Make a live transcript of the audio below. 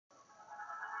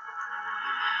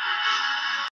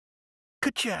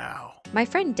Ka-chow! My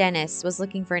friend Dennis was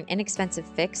looking for an inexpensive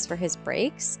fix for his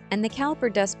brakes, and the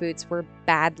caliper dust boots were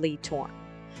badly torn.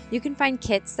 You can find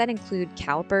kits that include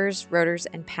calipers, rotors,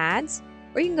 and pads,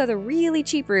 or you can go the really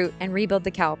cheap route and rebuild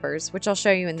the calipers, which I'll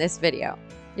show you in this video.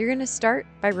 You're going to start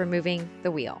by removing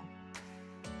the wheel.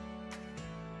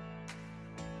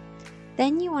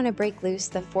 Then you want to break loose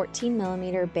the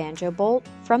 14mm banjo bolt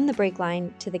from the brake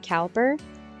line to the caliper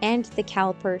and the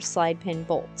caliper slide pin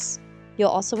bolts. You'll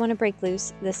also want to break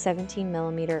loose the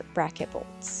 17mm bracket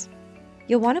bolts.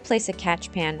 You'll want to place a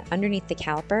catch pan underneath the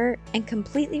caliper and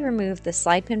completely remove the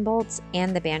slide pin bolts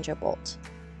and the banjo bolt.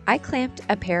 I clamped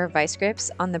a pair of vice grips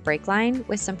on the brake line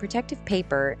with some protective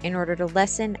paper in order to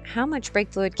lessen how much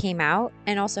brake fluid came out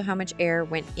and also how much air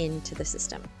went into the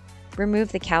system.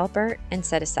 Remove the caliper and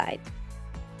set aside.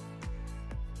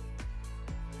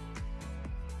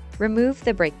 Remove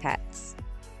the brake pads.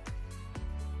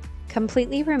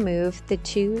 Completely remove the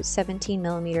two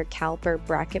 17mm caliper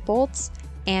bracket bolts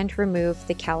and remove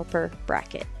the caliper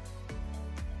bracket.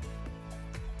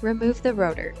 Remove the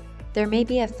rotor. There may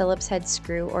be a Phillips head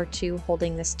screw or two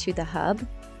holding this to the hub.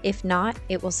 If not,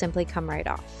 it will simply come right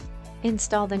off.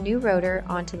 Install the new rotor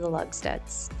onto the lug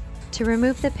studs. To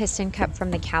remove the piston cup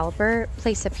from the caliper,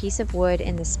 place a piece of wood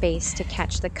in the space to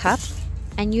catch the cup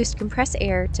and use compressed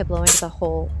air to blow into the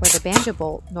hole where the banjo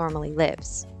bolt normally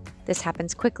lives. This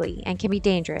happens quickly and can be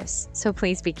dangerous, so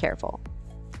please be careful.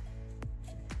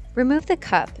 Remove the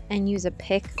cup and use a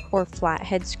pick or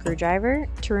flathead screwdriver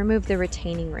to remove the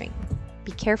retaining ring.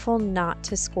 Be careful not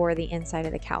to score the inside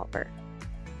of the caliper.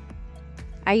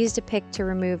 I used a pick to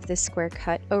remove the square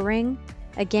cut O-ring.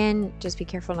 Again, just be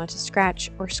careful not to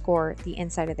scratch or score the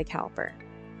inside of the caliper.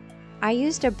 I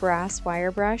used a brass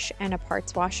wire brush and a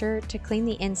parts washer to clean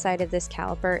the inside of this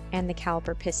caliper and the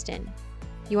caliper piston.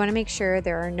 You want to make sure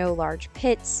there are no large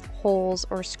pits, holes,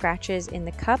 or scratches in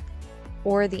the cup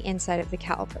or the inside of the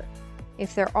caliper.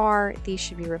 If there are, these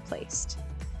should be replaced.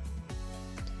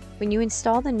 When you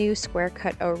install the new square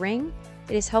cut O-ring,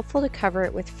 it is helpful to cover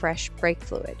it with fresh brake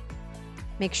fluid.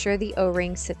 Make sure the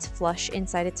O-ring sits flush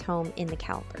inside its home in the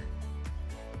caliper.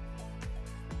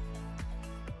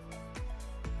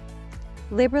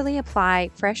 Liberally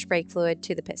apply fresh brake fluid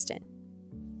to the piston.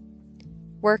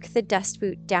 Work the dust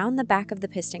boot down the back of the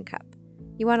piston cup.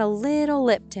 You want a little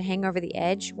lip to hang over the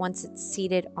edge once it's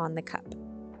seated on the cup.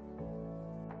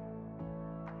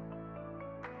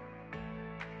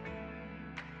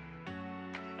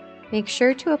 Make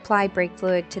sure to apply brake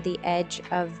fluid to the edge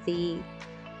of the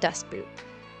dust boot.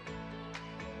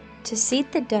 To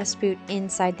seat the dust boot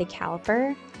inside the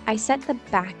caliper, I set the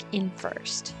back in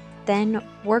first. Then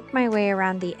work my way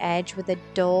around the edge with a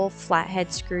dull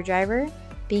flathead screwdriver,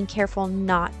 being careful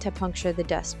not to puncture the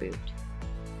dust boot.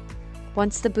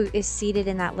 Once the boot is seated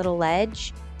in that little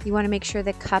ledge, you want to make sure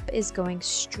the cup is going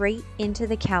straight into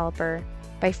the caliper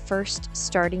by first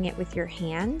starting it with your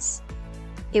hands.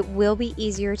 It will be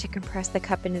easier to compress the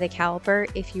cup into the caliper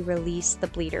if you release the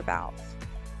bleeder valve.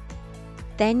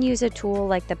 Then use a tool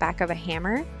like the back of a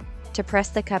hammer to press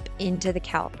the cup into the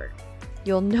caliper.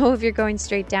 You'll know if you're going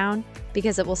straight down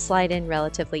because it will slide in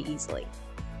relatively easily.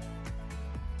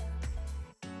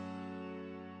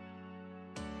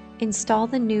 Install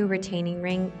the new retaining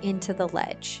ring into the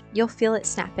ledge. You'll feel it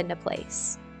snap into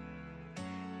place.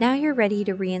 Now you're ready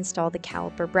to reinstall the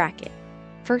caliper bracket.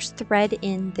 First, thread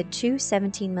in the two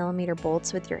 17mm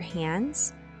bolts with your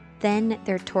hands, then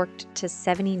they're torqued to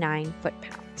 79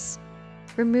 foot-pounds.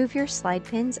 Remove your slide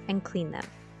pins and clean them.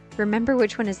 Remember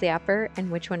which one is the upper and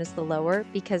which one is the lower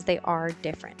because they are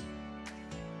different.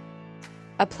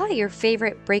 Apply your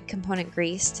favorite brake component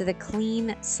grease to the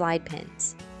clean slide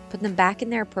pins. Put them back in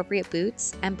their appropriate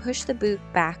boots and push the boot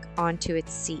back onto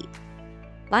its seat.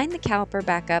 Line the caliper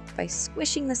back up by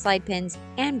squishing the slide pins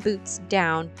and boots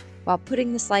down while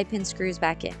putting the slide pin screws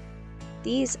back in.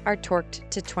 These are torqued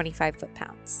to 25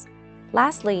 foot-pounds.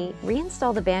 Lastly,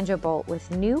 reinstall the banjo bolt with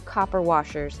new copper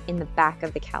washers in the back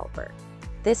of the caliper.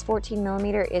 This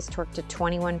 14mm is torqued to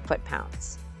 21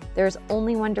 foot-pounds. There's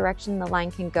only one direction the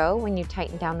line can go when you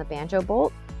tighten down the banjo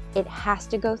bolt. It has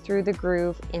to go through the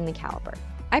groove in the caliper.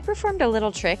 I performed a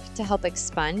little trick to help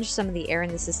expunge some of the air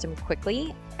in the system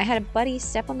quickly. I had a buddy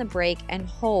step on the brake and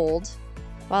hold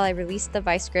while I released the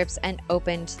vice grips and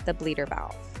opened the bleeder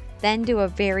valve. Then do a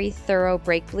very thorough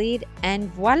brake bleed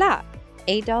and voila!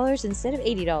 $8 instead of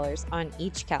 $80 on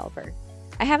each caliper.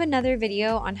 I have another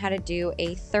video on how to do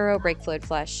a thorough brake fluid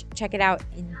flush. Check it out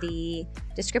in the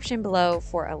description below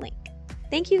for a link.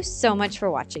 Thank you so much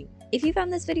for watching. If you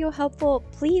found this video helpful,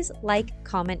 please like,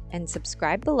 comment, and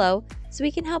subscribe below so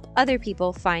we can help other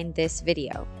people find this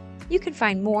video. You can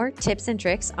find more tips and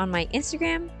tricks on my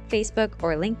Instagram, Facebook,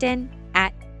 or LinkedIn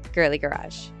Girlie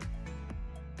Garage.